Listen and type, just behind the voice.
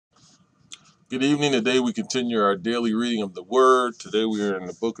Good evening. Today we continue our daily reading of the Word. Today we are in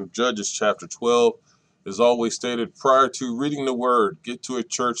the book of Judges, chapter 12. As always stated, prior to reading the Word, get to a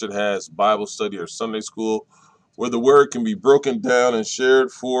church that has Bible study or Sunday school where the Word can be broken down and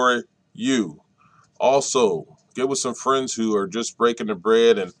shared for you. Also, get with some friends who are just breaking the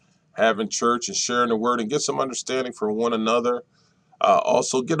bread and having church and sharing the Word and get some understanding from one another.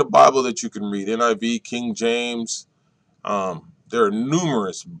 Also, get a Bible that you can read, NIV, King James. There are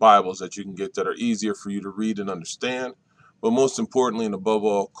numerous Bibles that you can get that are easier for you to read and understand. But most importantly and above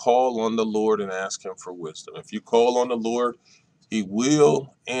all, call on the Lord and ask Him for wisdom. If you call on the Lord, He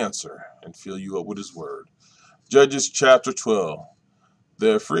will answer and fill you up with His word. Judges chapter 12.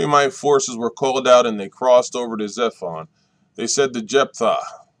 The Ephraimite forces were called out and they crossed over to Zephon. They said to Jephthah,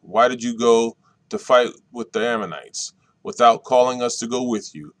 "Why did you go to fight with the Ammonites without calling us to go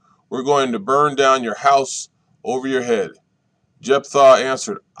with you? We're going to burn down your house over your head." Jephthah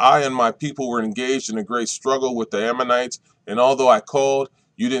answered, "I and my people were engaged in a great struggle with the Ammonites, and although I called,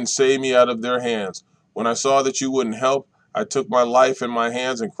 you didn't save me out of their hands. When I saw that you wouldn't help, I took my life in my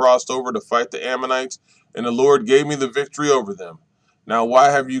hands and crossed over to fight the Ammonites, and the Lord gave me the victory over them. Now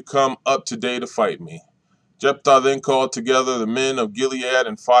why have you come up today to fight me?" Jephthah then called together the men of Gilead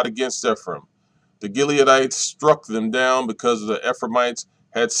and fought against Ephraim. The Gileadites struck them down because the Ephraimites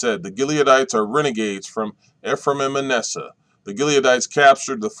had said, "The Gileadites are renegades from Ephraim and Manasseh." The Gileadites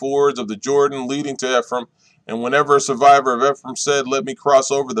captured the fords of the Jordan leading to Ephraim, and whenever a survivor of Ephraim said, "Let me cross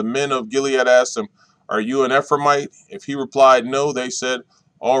over," the men of Gilead asked him, "Are you an Ephraimite?" If he replied no, they said,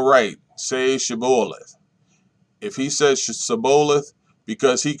 "All right, say Shibboleth." If he said Shibboleth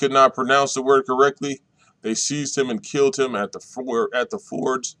because he could not pronounce the word correctly, they seized him and killed him at the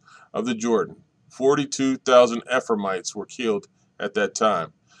fords of the Jordan. 42,000 Ephraimites were killed at that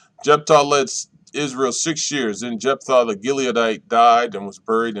time. Jephthah led Israel 6 years. Then Jephthah the Gileadite died and was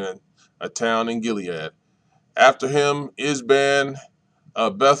buried in a town in Gilead. After him, Isban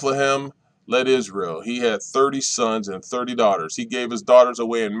of Bethlehem led Israel. He had 30 sons and 30 daughters. He gave his daughters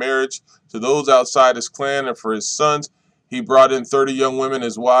away in marriage to those outside his clan, and for his sons he brought in 30 young women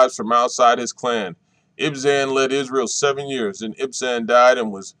as wives from outside his clan. Ibzan led Israel 7 years. Then Ibzan died and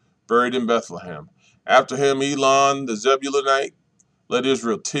was buried in Bethlehem. After him, Elon the Zebulunite led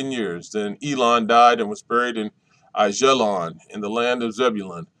Israel 10 years. Then Elon died and was buried in Aijalon in the land of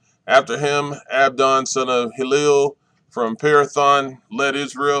Zebulun. After him, Abdon, son of Hillel from Parathon, led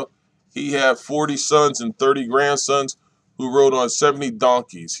Israel. He had 40 sons and 30 grandsons who rode on 70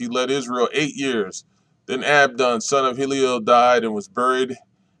 donkeys. He led Israel 8 years. Then Abdon, son of Hillel, died and was buried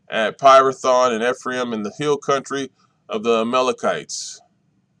at Pirathon in Ephraim in the hill country of the Amalekites.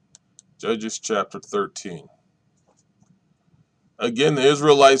 Judges chapter 13. Again, the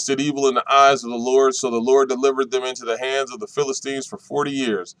Israelites did evil in the eyes of the Lord, so the Lord delivered them into the hands of the Philistines for 40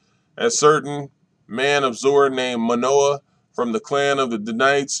 years. A certain man of Zor named Manoah from the clan of the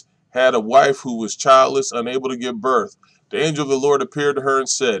Danites had a wife who was childless, unable to give birth. The angel of the Lord appeared to her and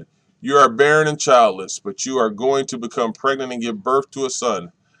said, "You are barren and childless, but you are going to become pregnant and give birth to a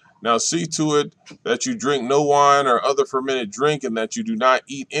son. Now see to it that you drink no wine or other fermented drink, and that you do not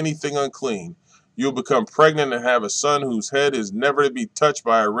eat anything unclean. You'll become pregnant and have a son whose head is never to be touched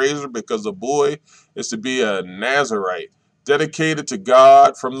by a razor, because the boy is to be a Nazarite, dedicated to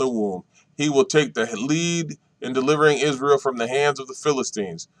God from the womb. He will take the lead in delivering Israel from the hands of the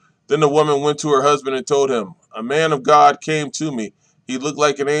Philistines." Then the woman went to her husband and told him, "A man of God came to me. He looked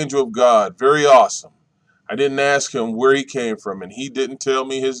like an angel of God, very awesome. I didn't ask him where he came from, and he didn't tell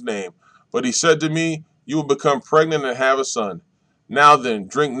me his name. But he said to me, 'You will become pregnant and have a son. Now then,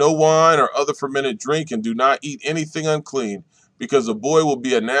 drink no wine or other fermented drink, and do not eat anything unclean, because the boy will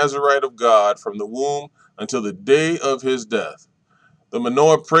be a Nazarite of God from the womb until the day of his death.' The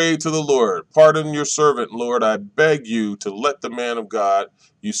Manoah prayed to the Lord, 'Pardon your servant, Lord. I beg you to let the man of God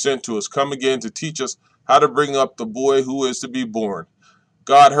you sent to us come again to teach us how to bring up the boy who is to be born.'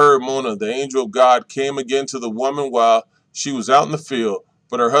 God heard Manoah. The angel of God came again to the woman while she was out in the field,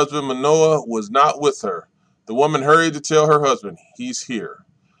 but her husband Manoah was not with her. The woman hurried to tell her husband, 'He's here,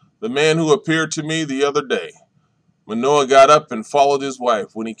 the man who appeared to me the other day.' Manoah got up and followed his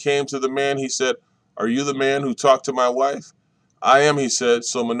wife. When he came to the man, he said, 'Are you the man who talked to my wife?' 'I am,' he said.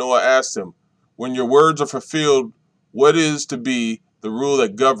 So Manoah asked him, 'When your words are fulfilled, what is to be the rule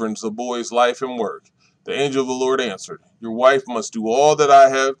that governs the boy's life and work?' The angel of the Lord answered, 'Your wife must do all that I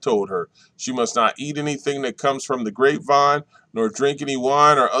have told her. She must not eat anything that comes from the grapevine, nor drink any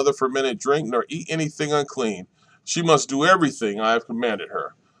wine or other fermented drink, nor eat anything unclean. She must do everything I have commanded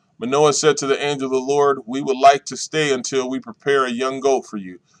her.' Manoah said to the angel of the Lord, 'We would like to stay until we prepare a young goat for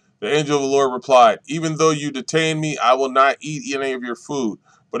you.' The angel of the Lord replied, 'Even though you detain me, I will not eat any of your food.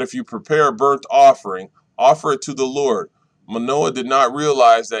 But if you prepare a burnt offering, offer it to the Lord." Manoah did not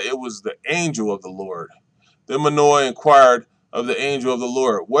realize that it was the angel of the Lord. Then Manoah inquired of the angel of the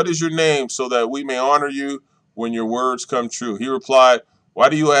Lord, "What is your name, so that we may honor you when your words come true?" He replied, "Why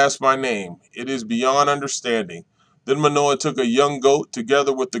do you ask my name? It is beyond understanding." Then Manoah took a young goat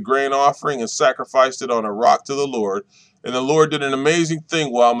together with the grain offering and sacrificed it on a rock to the Lord. And the Lord did an amazing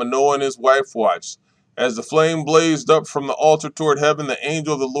thing while Manoah and his wife watched. As the flame blazed up from the altar toward heaven, the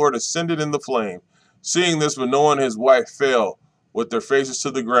angel of the Lord ascended in the flame. Seeing this, Manoah and his wife fell with their faces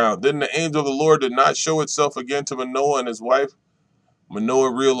to the ground. Then the angel of the Lord did not show itself again to Manoah and his wife.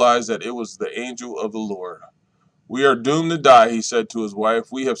 Manoah realized that it was the angel of the Lord. "We are doomed to die," he said to his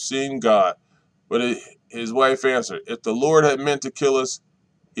wife. "We have seen God." But his wife answered, "If the Lord had meant to kill us,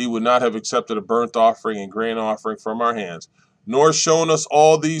 he would not have accepted a burnt offering and grain offering from our hands, nor shown us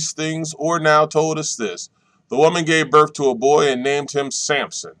all these things, or now told us this." The woman gave birth to a boy and named him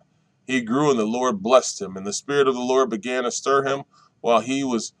Samson. He grew, and the Lord blessed him, and the Spirit of the Lord began to stir him while he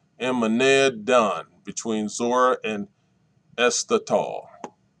was in Maneah Dan, between Zorah and Eshtaol.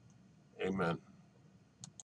 Amen.